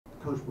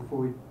Coach, before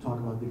we talk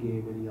about the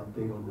game, any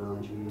update on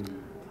Naji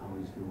and how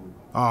he's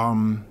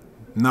doing?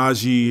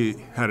 Naji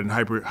had a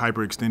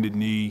hyperextended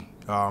knee.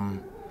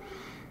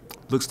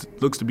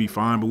 Looks to be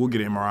fine, but we'll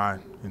get an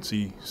MRI and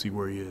see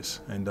where he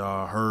is. And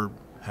Herb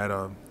had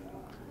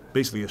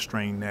basically a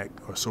strained neck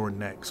or sore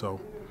neck.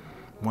 So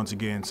once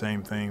again,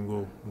 same thing.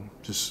 We'll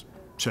just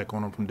check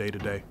on him from day to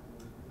day.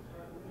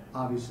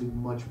 Obviously,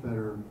 much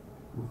better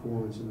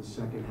performance in the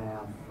second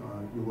half.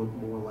 You look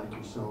more like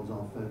yourselves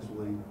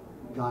offensively.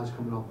 Guys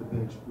coming off the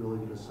bench really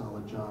did a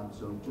solid job.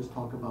 So just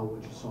talk about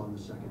what you saw in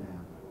the second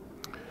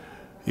half.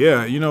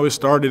 Yeah, it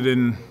started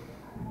in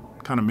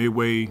kind of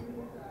midway,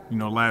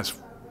 last,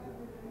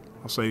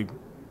 I'll say,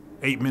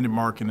 8-minute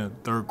mark in the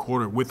third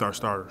quarter with our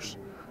starters.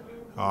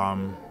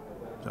 I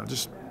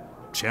just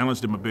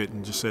challenged them a bit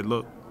and just said,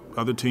 look,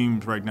 other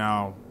teams right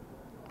now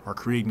are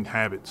creating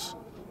habits.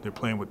 They're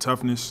playing with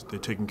toughness. They're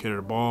taking care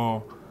of the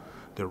ball.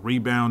 They're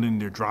rebounding.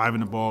 They're driving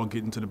the ball,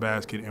 getting to the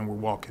basket, and we're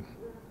walking.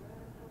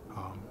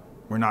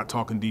 We're not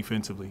talking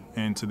defensively.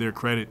 And to their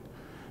credit,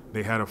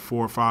 they had a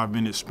 4 or 5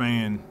 minute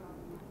span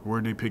where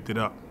they picked it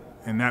up.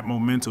 And that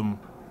momentum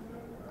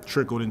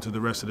trickled into the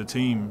rest of the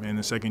team. And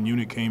the second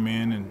unit came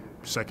in, and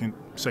second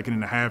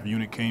and a half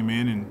unit came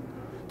in. And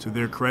to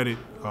their credit,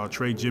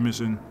 Trey,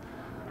 Jordan,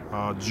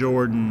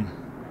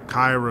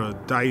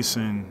 Kyra,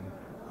 Dyson,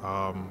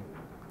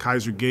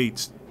 Kaiser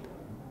Gates,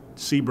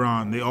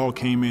 Seabron, they all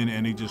came in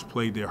and they just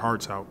played their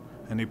hearts out.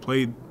 And they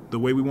played the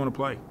way we want to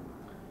play.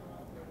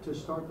 To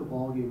start the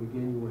ball game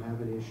again, you were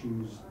having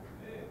issues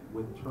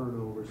with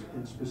turnovers,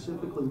 and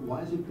specifically, why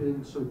has it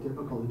been so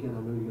difficult? Again,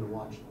 I know you're going to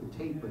watch the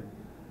tape, but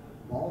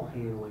ball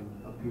handling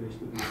appears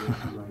to be an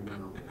issue right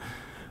now.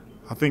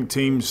 I think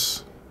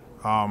teams,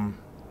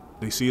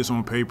 they see us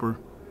on paper,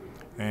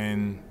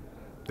 and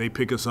they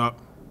pick us up.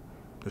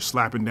 They're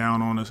slapping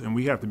down on us, and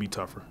we have to be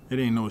tougher. It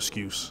ain't no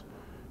excuse.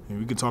 And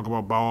we can talk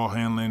about ball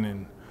handling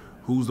and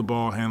who's the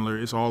ball handler.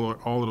 It's all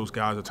of those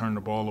guys that turn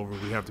the ball over.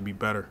 We have to be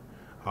better.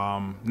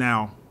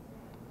 Now,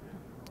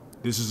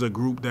 this is a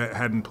group that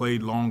hadn't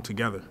played long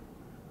together.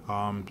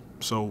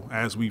 So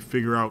as we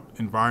figure out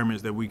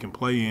environments that we can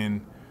play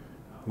in,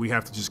 we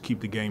have to just keep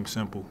the game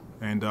simple.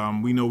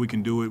 And we know we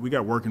can do it. We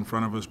got work in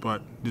front of us,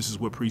 but this is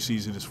what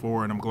preseason is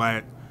for, and I'm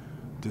glad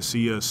to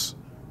see us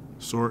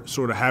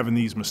sort of having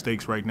these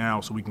mistakes right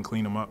now so we can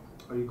clean them up.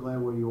 Are you glad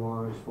where you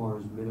are as far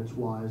as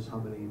minutes-wise? How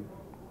many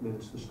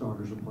minutes the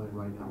starters are playing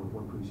right now with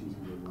one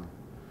preseason game left?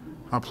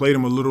 I played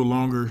them a little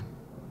longer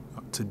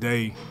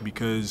today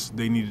because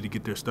they needed to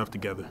get their stuff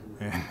together,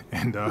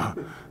 and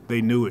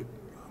they knew it.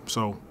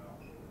 So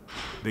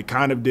they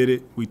kind of did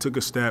it. We took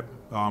a step,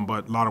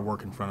 but a lot of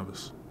work in front of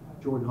us.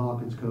 Jordan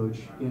Hawkins, coach,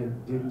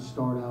 again, didn't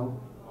start out,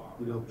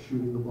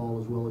 shooting the ball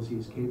as well as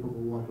he's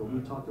capable of. But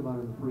we talked about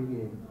in the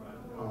pregame,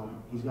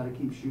 he's got to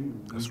keep shooting.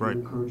 That's right.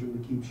 Encourage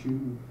him to keep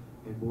shooting,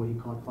 and boy, he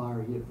caught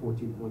fire. He had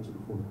 14 points in the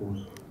fourth quarter.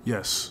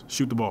 Yes,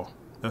 shoot the ball.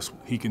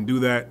 He can do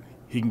that.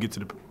 He can get to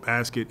the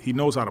basket. He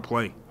knows how to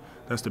play.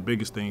 That's the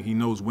biggest thing. He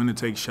knows when to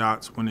take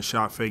shots, when to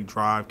shot fake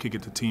drive, kick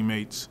it to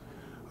teammates.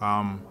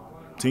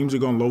 Teams are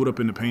going to load up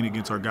in the paint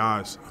against our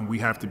guys, and we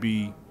have to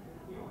be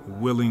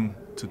willing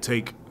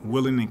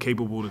and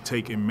capable to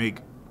take and make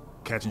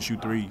catch and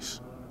shoot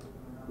threes.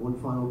 One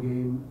final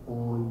game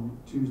on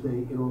Tuesday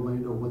in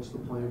Orlando. What's the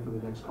plan for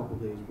the next couple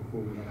days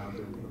before we head out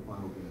there to the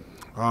final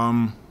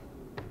game?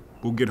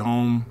 We'll get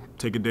home,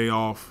 take a day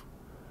off,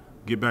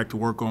 get back to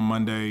work on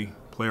Monday,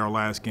 play our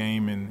last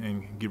game,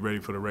 and get ready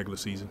for the regular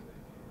season.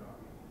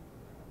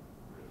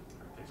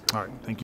 All right, thank you.